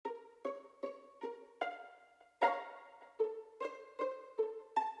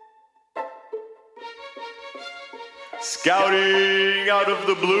Scouting out of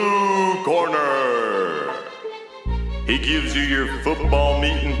the blue corner. He gives you your football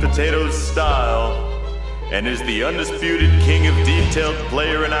meat and potatoes style and is the undisputed king of detailed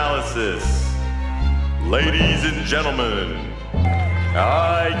player analysis. Ladies and gentlemen,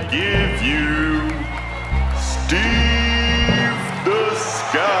 I give you Steve the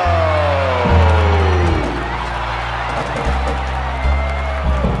Scout.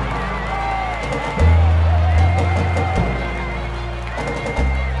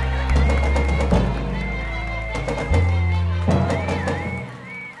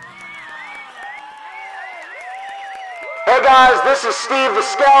 Hey guys, this is Steve the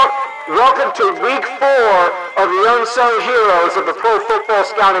Scout. Welcome to week 4 of the Unsung Heroes of the Pro Football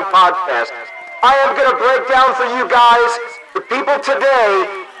Scouting Podcast. I am going to break down for you guys the people today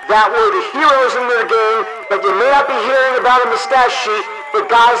that were the heroes in the game that you may not be hearing about in the stat sheet, but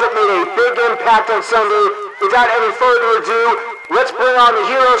guys that made a big impact on Sunday. Without any further ado, let's bring on the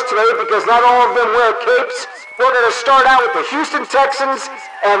heroes today because not all of them wear capes. We're going to start out with the Houston Texans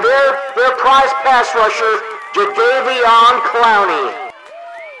and their prize pass rusher, Jadeveon Clowney.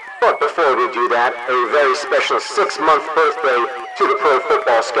 But before we do that, a very special 6-month birthday to the Pro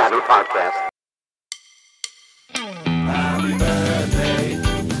Football Scouting Podcast. Happy birthday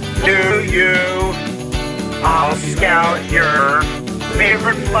to you. I'll scout your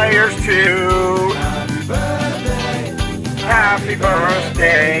favorite players too. Happy birthday. Happy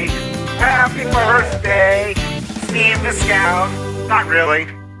birthday. Happy birthday. Steve the Scout. Not really.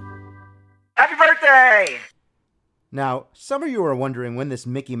 Happy birthday! Now, some of you are wondering when this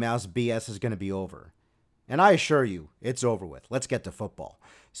Mickey Mouse BS is going to be over. And I assure you, it's over with. Let's get to football.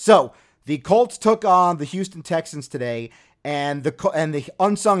 So, the Colts took on the Houston Texans today, and the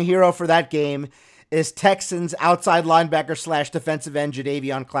unsung hero for that game is Texans outside linebacker / defensive end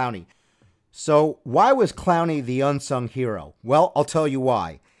Jadeveon Clowney. So, why was Clowney the unsung hero? Well, I'll tell you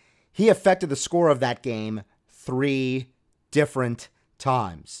why. He affected the score of that game 3 different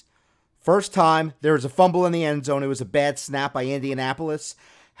times. First time, there was a fumble in the end zone. It was a bad snap by Indianapolis.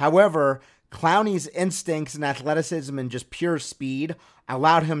 However, Clowney's instincts and athleticism and just pure speed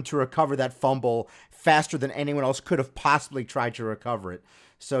allowed him to recover that fumble faster than anyone else could have possibly tried to recover it.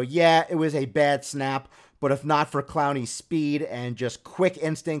 So yeah, it was a bad snap, but if not for Clowney's speed and just quick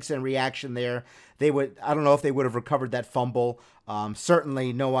instincts and reaction there, I don't know if they would have recovered that fumble.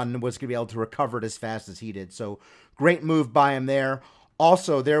 Certainly no one was going to be able to recover it as fast as he did. So great move by him there.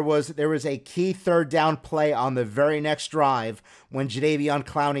 Also, there was a key third down play on the very next drive when Jadeveon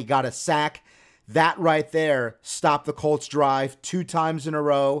Clowney got a sack. That right there stopped the Colts drive 2 times in a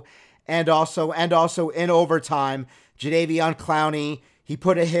row. And also in overtime, Jadeveon Clowney, he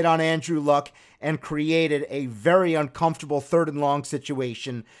put a hit on Andrew Luck and created a very uncomfortable 3rd and long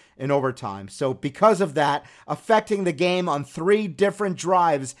situation in overtime. So because of that, affecting the game on 3 different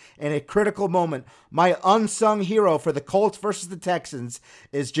drives in a critical moment, my unsung hero for the Colts versus the Texans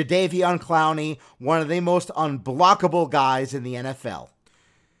is Jadeveon Clowney, one of the most unblockable guys in the NFL.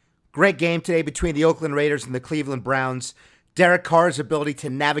 Great game today between the Oakland Raiders and the Cleveland Browns. Derek Carr's ability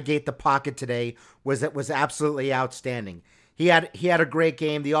to navigate the pocket today was absolutely outstanding. He had a great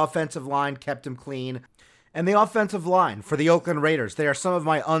game. The offensive line kept him clean. And the offensive line for the Oakland Raiders, they are some of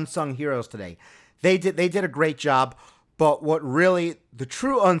my unsung heroes today. They did a great job, but what really the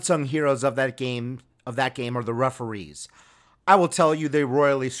true unsung heroes of that game are the referees. I will tell you, they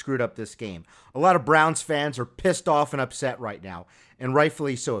royally screwed up this game. A lot of Browns fans are pissed off and upset right now, and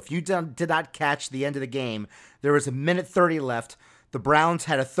rightfully so. If you did not catch the end of the game, there was 1:30 left. The Browns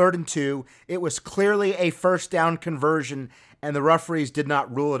had a 3rd and 2. It was clearly a first down conversion, and the referees did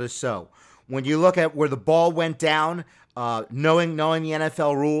not rule it as so. When you look at where the ball went down, knowing the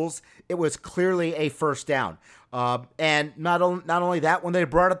NFL rules, it was clearly a first down. And not only that, when they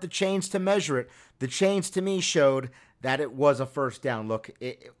brought up the chains to measure it, the chains to me showed that it was a first down. Look,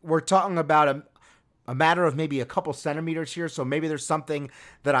 we're talking about a matter of maybe a couple centimeters here, so maybe there's something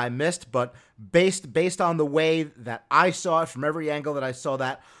that I missed, but based on the way that I saw it, from every angle that I saw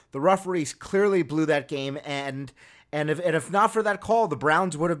that, the referees clearly blew that game, and if not for that call, the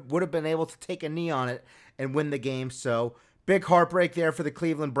Browns would have been able to take a knee on it and win the game. So big heartbreak there for the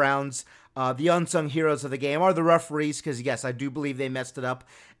Cleveland Browns. The unsung heroes of the game are the referees, because yes, I do believe they messed it up,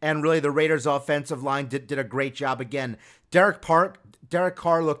 and really the Raiders' offensive line did a great job again. Derek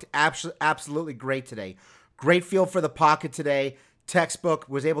Carr looked absolutely great today. Great feel for the pocket today. Textbook,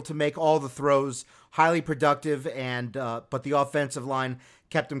 was able to make all the throws, highly productive, and but the offensive line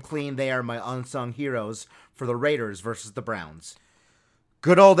kept him clean. They are my unsung heroes for the Raiders versus the Browns.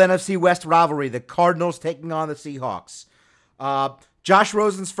 Good old NFC West rivalry, the Cardinals taking on the Seahawks. Josh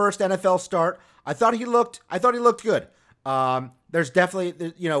Rosen's first NFL start. I thought he looked good. There's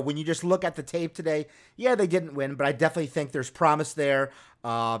definitely, when you just look at the tape today, yeah, they didn't win, but I definitely think there's promise there.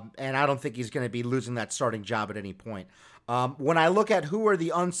 And I don't think he's going to be losing that starting job at any point. When I look at who are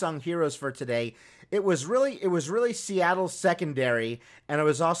the unsung heroes for today, it was really Seattle's secondary, and it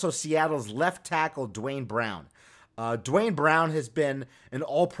was also Seattle's left tackle, Dwayne Brown. Dwayne Brown has been an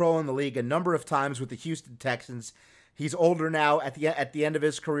all-pro in the league a number of times with the Houston Texans. He's older now. At the end of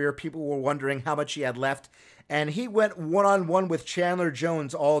his career, people were wondering how much he had left, and he went one-on-one with Chandler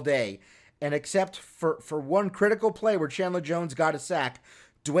Jones all day. And except for one critical play where Chandler Jones got a sack,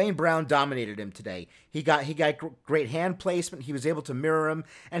 Dwayne Brown dominated him today. He got great hand placement. He was able to mirror him,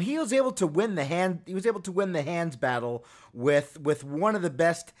 and he was able to win the hands battle with one of the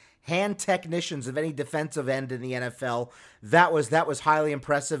best hand technicians of any defensive end in the NFL. That was highly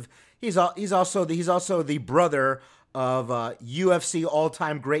impressive. He's also the brother of UFC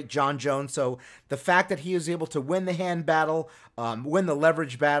all-time great John Jones. So the fact that he was able to win the hand battle, win the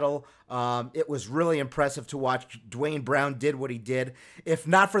leverage battle, it was really impressive to watch. Dwayne Brown did what he did. If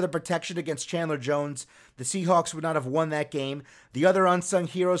not for the protection against Chandler Jones, the Seahawks would not have won that game. The other unsung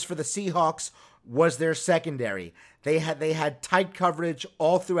heroes for the Seahawks was their secondary. They had tight coverage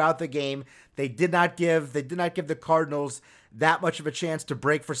all throughout the game. They did not give the Cardinals that much of a chance to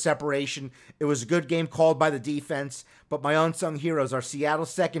break for separation. It was a good game called by the defense, but my unsung heroes are Seattle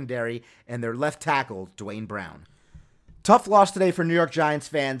secondary and their left tackle, Dwayne Brown. Tough loss today for New York Giants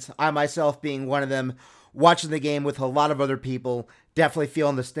fans, I myself being one of them, watching the game with a lot of other people, definitely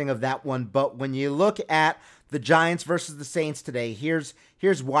feeling the sting of that one. But when you look at the Giants versus the Saints today, here's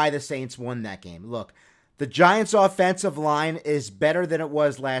why the Saints won that game. Look, the Giants' offensive line is better than it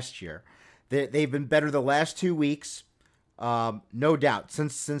was last year. They've been better the last 2 weeks. No doubt.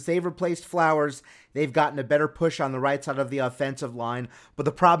 Since they've replaced Flowers, they've gotten a better push on the right side of the offensive line. But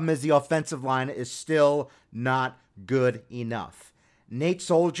the problem is the offensive line is still not good enough. Nate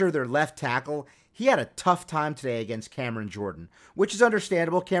Soldier, their left tackle, he had a tough time today against Cameron Jordan, which is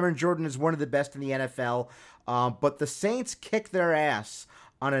understandable. Cameron Jordan is one of the best in the NFL. But the Saints kicked their ass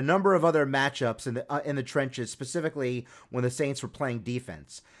on a number of other matchups in the trenches, specifically when the Saints were playing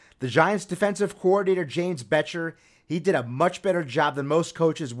defense. The Giants' defensive coordinator, James Bettcher, he did a much better job than most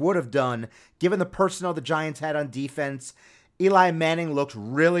coaches would have done, given the personnel the Giants had on defense. Eli Manning looked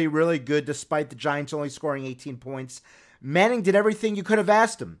really, really good despite the Giants only scoring 18 points. Manning did everything you could have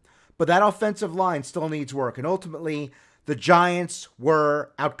asked him, but that offensive line still needs work, and ultimately, the Giants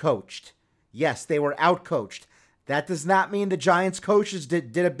were outcoached. Yes, they were outcoached. That does not mean the Giants coaches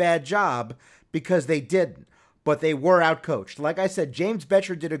did a bad job, because they didn't, but they were outcoached. Like I said, James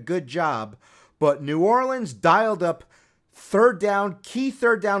Bettcher did a good job, but New Orleans dialed up key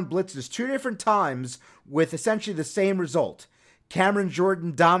third down blitzes 2 different times with essentially the same result. Cameron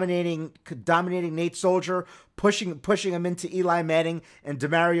Jordan dominating Nate Soldier, pushing him into Eli Manning, and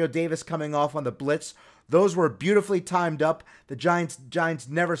Demario Davis coming off on the blitz. Those were beautifully timed up. The Giants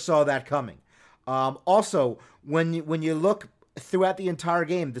never saw that coming. Also, when you look throughout the entire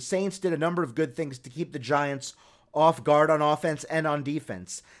game, the Saints did a number of good things to keep the Giants off guard on offense and on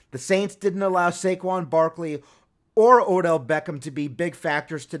defense. The Saints didn't allow Saquon Barkley or Odell Beckham to be big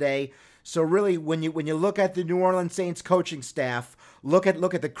factors today. So really, when you look at the New Orleans Saints coaching staff, look at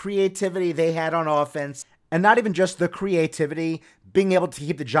the creativity they had on offense, and not even just the creativity, being able to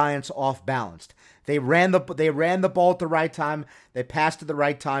keep the Giants off balanced. They ran the ball at the right time. They passed at the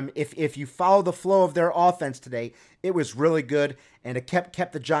right time. If you follow the flow of their offense today, it was really good, and it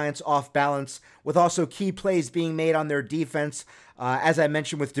kept the Giants off balance, with also key plays being made on their defense. As I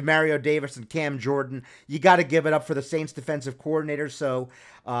mentioned, with Demario Davis and Cam Jordan, you got to give it up for the Saints defensive coordinator,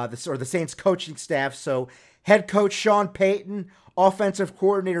 the Saints coaching staff. So head coach Sean Payton, offensive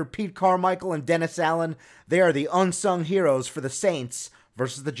coordinator Pete Carmichael, and Dennis Allen, they are the unsung heroes for the Saints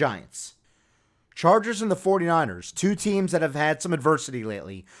versus the Giants. Chargers and the 49ers, two teams that have had some adversity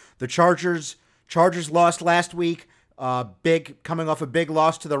lately. The Chargers lost last week, coming off a big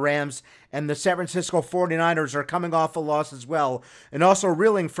loss to the Rams, and the San Francisco 49ers are coming off a loss as well, and also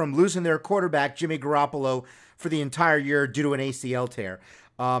reeling from losing their quarterback, Jimmy Garoppolo, for the entire year due to an ACL tear.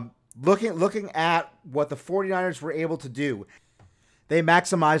 Looking at what the 49ers were able to do, they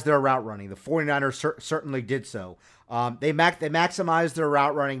maximized their route running. The 49ers certainly did so. They maximized their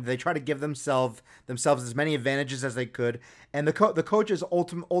route running. They tried to give themselves as many advantages as they could, and the coaches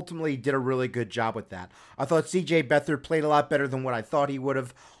ultimately did a really good job with that. I thought C.J. Beathard played a lot better than what I thought he would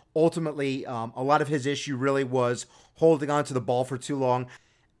have. Ultimately, a lot of his issue really was holding on to the ball for too long.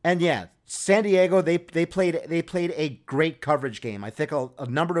 And yeah, San Diego, they played a great coverage game. I think a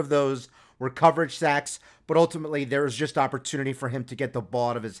number of those were coverage sacks, but ultimately there was just opportunity for him to get the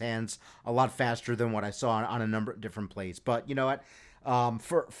ball out of his hands a lot faster than what I saw on a number of different plays. But you know what?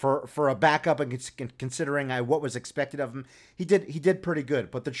 For a backup and considering what was expected of him, he did pretty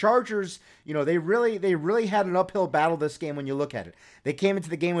good. But the Chargers, they really had an uphill battle this game when you look at it. They came into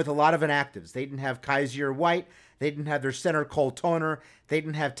the game with a lot of inactives. They didn't have Kaiser White. They didn't have their center Cole Toner. They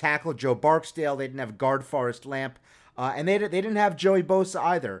didn't have tackle Joe Barksdale. They didn't have guard Forrest Lamp. And they didn't have Joey Bosa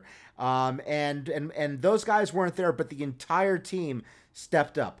either. And those guys weren't there, but the entire team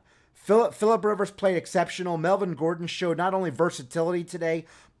stepped up. Phillip Rivers played exceptional. Melvin Gordon showed not only versatility today,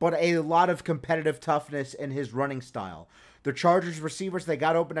 but a lot of competitive toughness in his running style. The Chargers receivers, they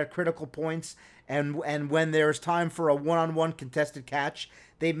got open at critical points, and when there's time for a one-on-one contested catch,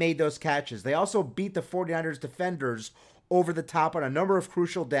 they made those catches. They also beat the 49ers defenders over the top on a number of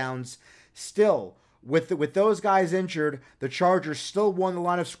crucial downs. Still, with those guys injured, the Chargers still won the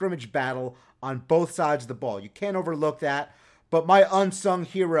line of scrimmage battle on both sides of the ball. You can't overlook that. But my unsung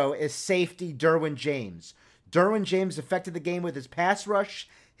hero is safety Derwin James. Derwin James affected the game with his pass rush,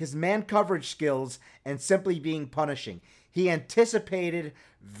 his man coverage skills, and simply being punishing. He anticipated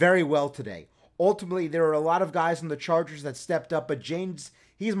very well today. Ultimately, there were a lot of guys in the Chargers that stepped up, but James,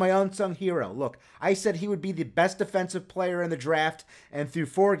 he's my unsung hero. Look, I said he would be the best defensive player in the draft, and through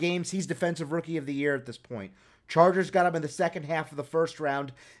 4 games, he's Defensive Rookie of the Year at this point. Chargers got him in the second half of the first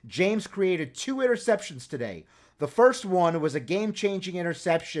round. James created 2 interceptions today. The first one was a game-changing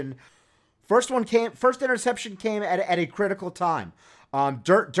interception. First interception came at a critical time.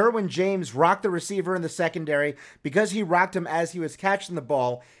 Derwin James rocked the receiver in the secondary. Because he rocked him as he was catching the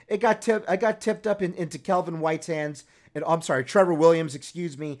ball, it got tipped up into Kelvin White's hands. Trevor Williams,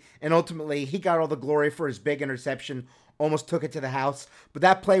 and ultimately he got all the glory for his big interception, almost took it to the house, but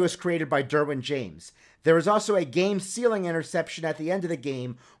that play was created by Derwin James. There was also a game-sealing interception at the end of the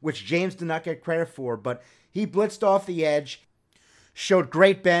game, which James did not get credit for, but he blitzed off the edge, showed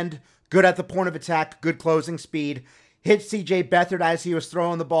great bend, good at the point of attack, good closing speed, hit C.J. Beathard as he was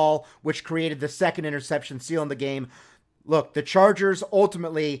throwing the ball, which created the second interception, sealing the game. Look, the Chargers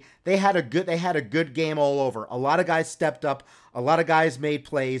ultimately they had a good game all over. A lot of guys stepped up, a lot of guys made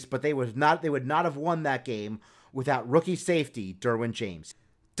plays, but they would not have won that game without rookie safety Derwin James.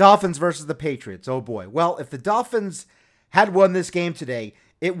 Dolphins versus the Patriots. Oh boy. Well, if the Dolphins had won this game today,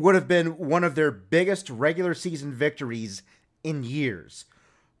 it would have been one of their biggest regular season victories in years.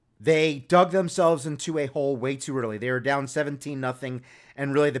 They dug themselves into a hole way too early. They were down 17-0,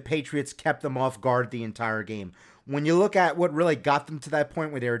 and really the Patriots kept them off guard the entire game. When you look at what really got them to that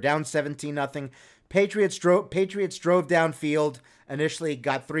point where they were down 17-0, Patriots drove downfield, initially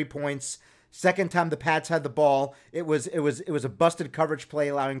got 3 points. Second time the Pats had the ball, it was a busted coverage play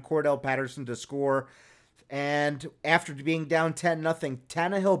allowing Cordell Patterson to score. And after being down 10-0,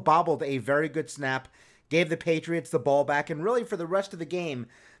 Tannehill bobbled a very good snap, gave the Patriots the ball back, and really for the rest of the game,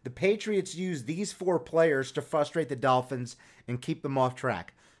 the Patriots used these 4 players to frustrate the Dolphins and keep them off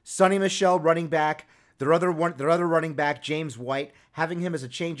track. Sonny Michel, running back, their other running back, James White, having him as a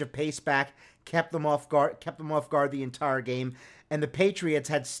change of pace back, kept them off guard the entire game. And the Patriots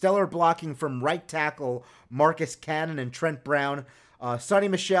had stellar blocking from right tackle Marcus Cannon and Trent Brown. Sonny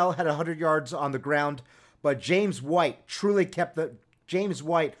Michel had 100 yards on the ground, but James White truly kept them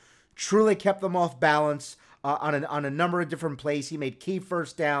off balance on a number of different plays. He made key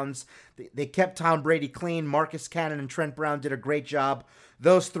first downs. They kept Tom Brady clean. Marcus Cannon and Trent Brown did a great job.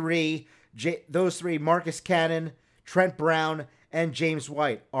 Those three, Marcus Cannon, Trent Brown, and James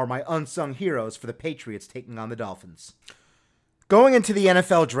White are my unsung heroes for the Patriots taking on the Dolphins. Going into the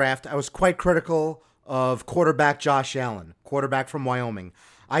NFL draft, I was quite critical of quarterback Josh Allen, quarterback from Wyoming.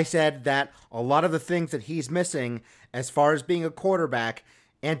 I said that a lot of the things that he's missing as far as being a quarterback,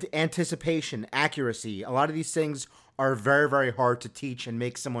 and anticipation, accuracy, a lot of these things are very, very hard to teach and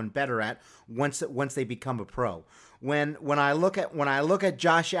make someone better at once they become a pro. When I look at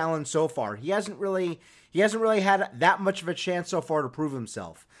Josh Allen so far, he hasn't really had that much of a chance so far to prove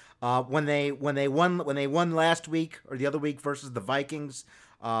himself. When they won last week or the other week versus the Vikings,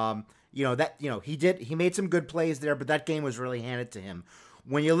 he made some good plays there, but that game was really handed to him.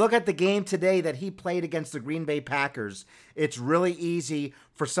 When you look at the game today that he played against the Green Bay Packers, it's really easy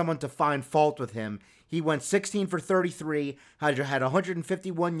for someone to find fault with him. He went 16 for 33, had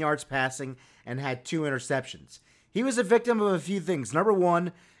 151 yards passing, and had 2 interceptions. He was a victim of a few things. Number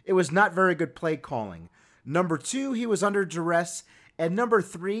 1, it was not very good play calling. Number 2, he was under duress. And number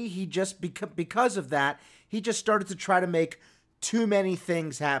 3, he just, because of that, he just started to try to make too many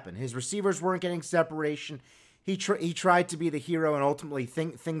things happen. His receivers weren't getting separation. He tried to be the hero, and ultimately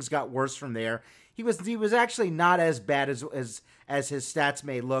things got worse from there. he was actually not as bad as his stats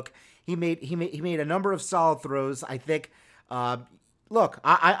may look. He made a number of solid throws. I think. Look,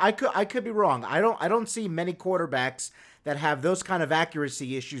 I could be wrong. I don't see many quarterbacks that have those kind of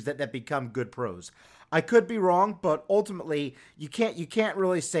accuracy issues that become good pros. I could be wrong, but ultimately you can't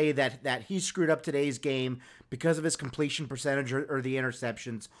really say that he screwed up today's game because of his completion percentage or the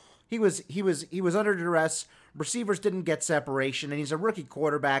interceptions. He was under duress. Receivers didn't get separation, and he's a rookie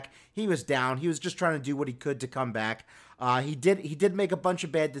quarterback. He was down. He was just trying to do what he could to come back. He did make a bunch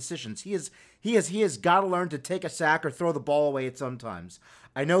of bad decisions. He has got to learn to take a sack or throw the ball away at some times.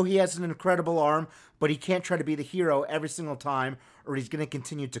 I know he has an incredible arm, but he can't try to be the hero every single time, or he's going to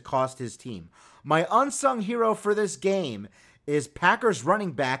continue to cost his team. My unsung hero for this game is Packers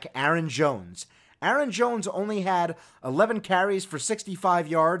running back Aaron Jones. Aaron Jones only had 11 carries for 65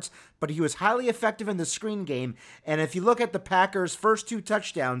 yards, but he was highly effective in the screen game. And if you look at the Packers' first 2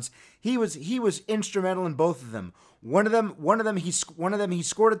 touchdowns, he was instrumental in both of them. One of them he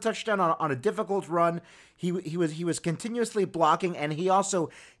scored a touchdown on a difficult run. He was continuously blocking, and he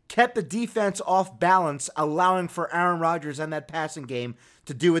also kept the defense off balance, allowing for Aaron Rodgers and that passing game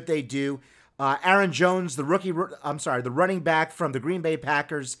to do what they do. Aaron Jones, the running back from the Green Bay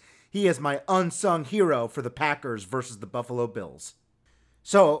Packers, he is my unsung hero for the Packers versus the Buffalo Bills.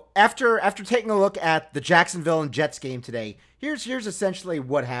 So after taking a look at the Jacksonville and Jets game today, here's essentially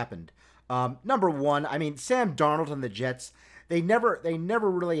what happened. Number one, I mean, Sam Darnold and the Jets, they never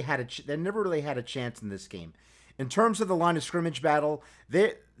really had a chance in this game. In terms of the line of scrimmage battle,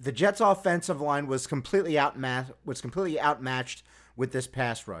 the Jets' offensive line was completely outmatched with this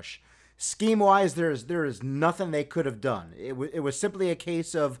pass rush. Scheme-wise, there is nothing they could have done. It was simply a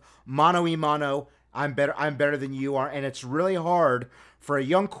case of mano a mano. I'm better than you are, and it's really hard for a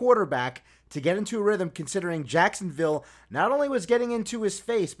young quarterback to get into a rhythm, considering Jacksonville not only was getting into his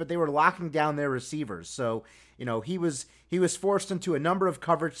face, but they were locking down their receivers. So, he was forced into a number of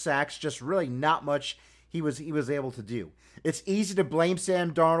coverage sacks, just really not much he was able to do. It's easy to blame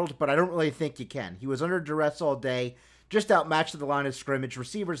Sam Darnold, but I don't really think you can. He was under duress all day, just outmatched at the line of scrimmage,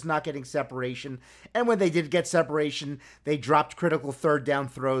 receivers not getting separation, and when they did get separation, they dropped critical third down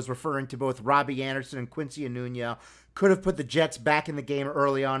throws, referring to both Robbie Anderson and Quincy Anunia. Could have put the Jets back in the game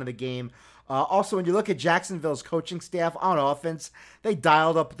early on in the game. Also, when you look at Jacksonville's coaching staff on offense, they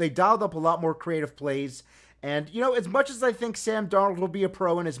dialed up a lot more creative plays. And as much as I think Sam Darnold will be a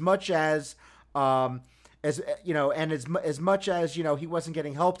pro, and as much as as much as he wasn't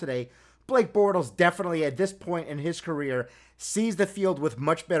getting help today, Blake Bortles definitely at this point in his career sees the field with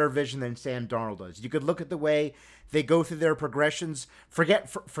much better vision than Sam Darnold does. You could look at the way they go through their progressions. Forget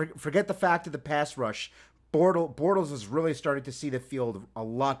the fact of the pass rush. Bortles is really starting to see the field a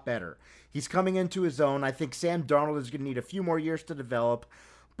lot better. He's coming into his own. I think Sam Darnold is going to need a few more years to develop,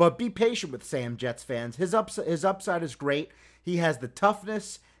 but be patient with Sam, Jets fans. His upside is great. He has the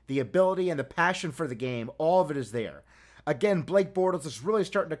toughness, the ability, and the passion for the game. All of it is there. Again, Blake Bortles is really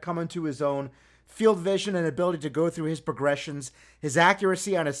starting to come into his own. Field vision and ability to go through his progressions. His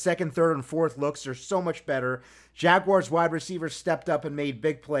accuracy on his second, third, and fourth looks are so much better. Jaguars wide receivers stepped up and made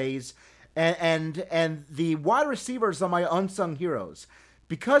big plays. And the wide receivers are my unsung heroes.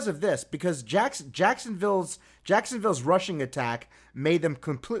 Because of this, because Jacksonville's rushing attack made them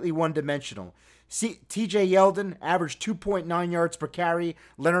completely one-dimensional. TJ Yeldon averaged 2.9 yards per carry.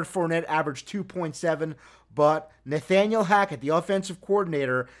 Leonard Fournette averaged 2.7. But Nathaniel Hackett, the offensive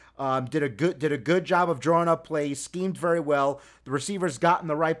coordinator, did a good job of drawing up plays, schemed very well. The receivers got in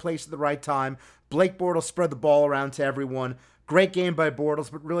the right place at the right time. Blake Bortles spread the ball around to everyone. Great game by Bortles,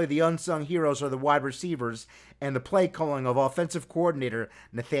 but really the unsung heroes are the wide receivers and the play calling of offensive coordinator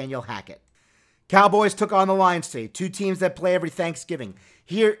Nathaniel Hackett. Cowboys took on the Lions today, 2 teams that play every Thanksgiving.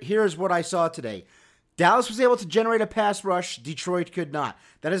 Here's what I saw today. Dallas was able to generate a pass rush. Detroit could not.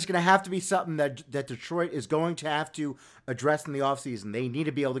 That is going to have to be something that Detroit is going to have to address in the offseason. They need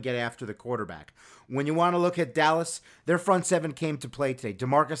to be able to get after the quarterback. When you want to look at Dallas, their front 7 came to play today.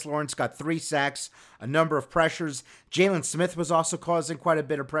 DeMarcus Lawrence got 3 sacks, a number of pressures. Jalen Smith was also causing quite a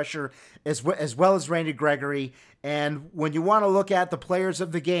bit of pressure, as well as Randy Gregory. And when you want to look at the players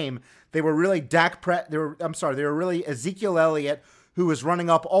of the game, they were really they were really Ezekiel Elliott, who was running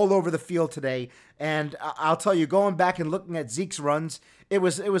up all over the field today. And I'll tell you, going back and looking at Zeke's runs, it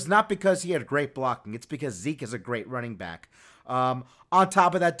was not because he had great blocking. It's because Zeke is a great running back. On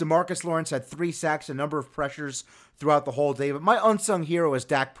top of that, DeMarcus Lawrence had 3 sacks, a number of pressures throughout the whole day. But my unsung hero is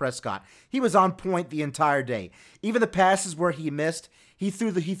Dak Prescott. He was on point the entire day. Even the passes where he missed, he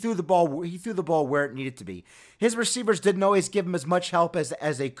threw the ball where it needed to be. His receivers didn't always give him as much help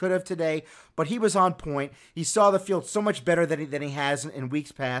as they could have today, but he was on point. He saw the field so much better than he has in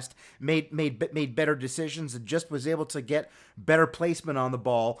weeks past. Made better decisions and just was able to get better placement on the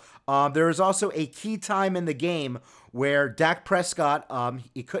ball. There was also a key time in the game where Dak Prescott,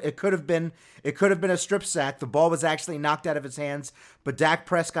 it could have been a strip sack. The ball was actually knocked out of his hands, but Dak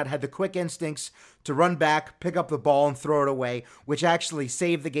Prescott had the quick instincts to run back, pick up the ball, and throw it away, which actually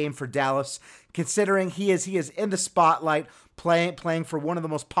saved the game for Dallas. Considering he is in the spotlight, playing for one of the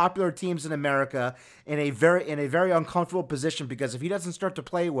most popular teams in America in a very uncomfortable position, because if he doesn't start to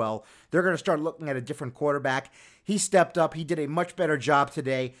play well, they're going to start looking at a different quarterback. He stepped up. He did a much better job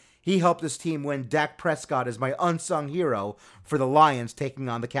today. He helped his team win. Dak Prescott is my unsung hero for the Lions taking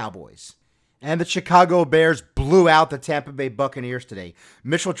on the Cowboys. And the Chicago Bears blew out the Tampa Bay Buccaneers today.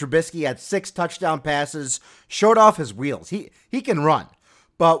 Mitchell Trubisky had 6 touchdown passes, showed off his wheels. He can run.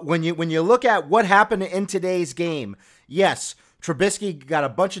 But when you look at what happened in today's game, yes, Trubisky got a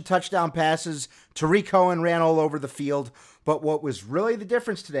bunch of touchdown passes. Tariq Cohen ran all over the field. But what was really the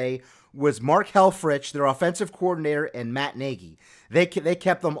difference today was Mark Helfrich, their offensive coordinator, and Matt Nagy. They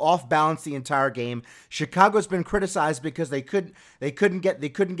kept them off balance the entire game. Chicago's been criticized because they couldn't get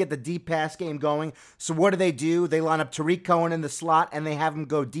the deep pass game going. So what do? They line up Tariq Cohen in the slot and they have him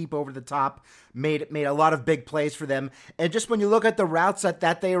go deep over the top. Made a lot of big plays for them. And just when you look at the routes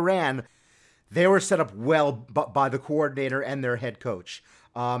that they ran, they were set up well by the coordinator and their head coach.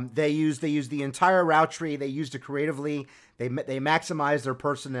 They used the entire route tree. They used it creatively. They maximized their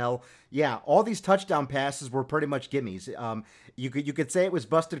personnel. Yeah, all these touchdown passes were pretty much gimmies. You could say it was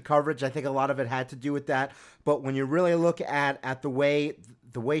busted coverage. I think a lot of it had to do with that. But when you really look at the way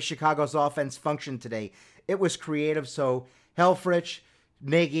Chicago's offense functioned today, it was creative. So Helfrich,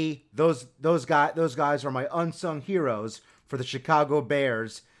 Nagy, those guys are my unsung heroes for the Chicago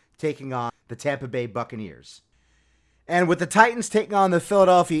Bears taking on the Tampa Bay Buccaneers. And with the Titans taking on the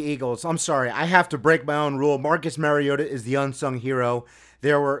Philadelphia Eagles, I'm sorry, I have to break my own rule. Marcus Mariota is the unsung hero.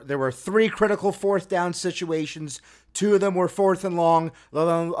 There were 3 critical 4th down situations. 2 of them were 4th and long. The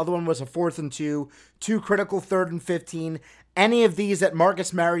other one was a 4th and 2. 2 critical 3rd and 15. Any of these that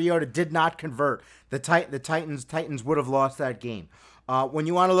Marcus Mariota did not convert, the Titans would have lost that game. When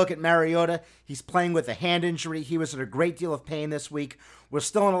you want to look at Mariota, he's playing with a hand injury. He was in a great deal of pain this week. We're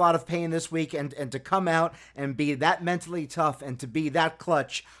still in a lot of pain this week, and to come out and be that mentally tough and to be that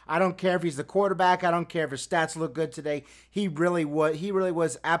clutch, I don't care if he's the quarterback. I don't care if his stats look good today. He really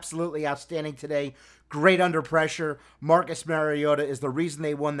was absolutely outstanding today. Great under pressure. Marcus Mariota is the reason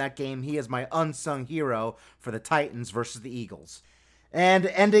they won that game. He is my unsung hero for the Titans versus the Eagles. And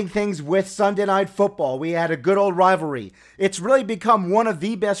ending things with Sunday Night Football, we had a good old rivalry. It's really become one of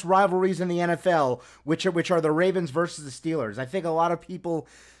the best rivalries in the NFL, which are the Ravens versus the Steelers. I think a lot of people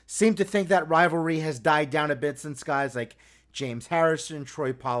seem to think that rivalry has died down a bit since guys like James Harrison,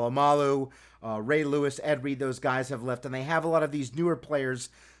 Troy Polamalu, Ray Lewis, Ed Reed, those guys have left, and they have a lot of these newer players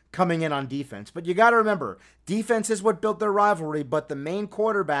coming in on defense. But you got to remember, defense is what built their rivalry, but the main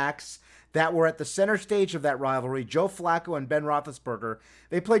quarterbacks that were at the center stage of that rivalry, Joe Flacco and Ben Roethlisberger,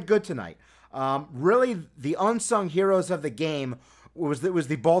 they played good tonight. Really, the unsung heroes of the game was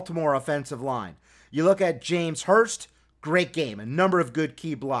the Baltimore offensive line. You look at James Hurst, great game, a number of good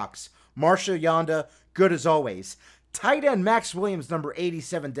key blocks. Marshall Yanda, good as always. Tight end Max Williams, number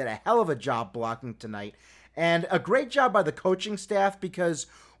 87, did a hell of a job blocking tonight. And a great job by the coaching staff, because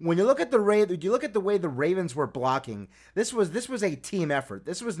when you look at the way the Ravens were blocking, this was a team effort.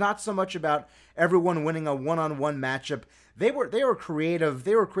 This was not so much about everyone winning a one-on-one matchup. They were creative.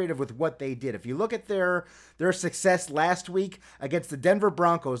 They were creative with what they did. If you look at their success last week against the Denver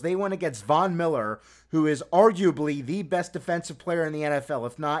Broncos, they went against Von Miller, who is arguably the best defensive player in the NFL.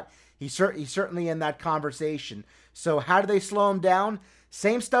 If not, he's certainly in that conversation. So how do they slow him down?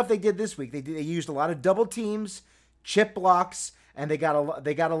 Same stuff they did this week. They used a lot of double teams, chip blocks, and they got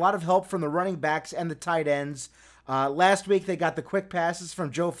a lot of help from the running backs and the tight ends. Last week they got the quick passes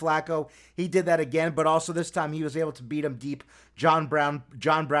from Joe Flacco. He did that again, but also this time he was able to beat him deep. John Brown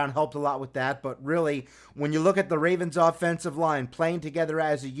helped a lot with that. But really, when you look at the Ravens' offensive line playing together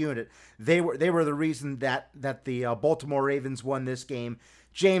as a unit, they were the reason that the Baltimore Ravens won this game.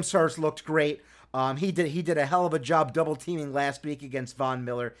 James Hurst looked great. He did a hell of a job double teaming last week against Von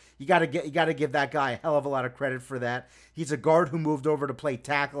Miller. You got to give that guy a hell of a lot of credit for that. He's a guard who moved over to play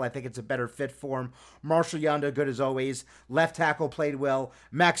tackle. I think it's a better fit for him. Marshall Yanda, good as always. Left tackle played well.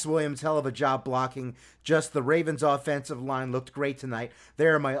 Max Williams, hell of a job blocking. Just the Ravens offensive line looked great tonight. They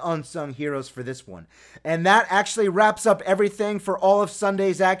are my unsung heroes for this one. And that actually wraps up everything for all of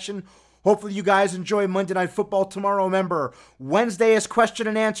Sunday's action. Hopefully you guys enjoy Monday Night Football tomorrow. Remember, Wednesday is question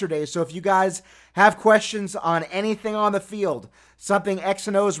and answer day. So if you guys have questions on anything on the field, something X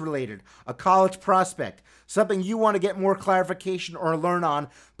and O's related, a college prospect, something you want to get more clarification or learn on,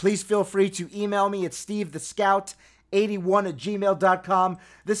 please feel free to email me at stevethescout81@gmail.com.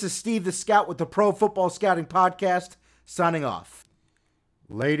 This is Steve the Scout with the Pro Football Scouting Podcast, signing off.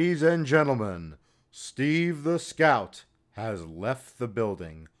 Ladies and gentlemen, Steve the Scout has left the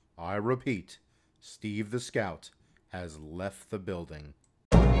building. I repeat, Steve the Scout has left the building.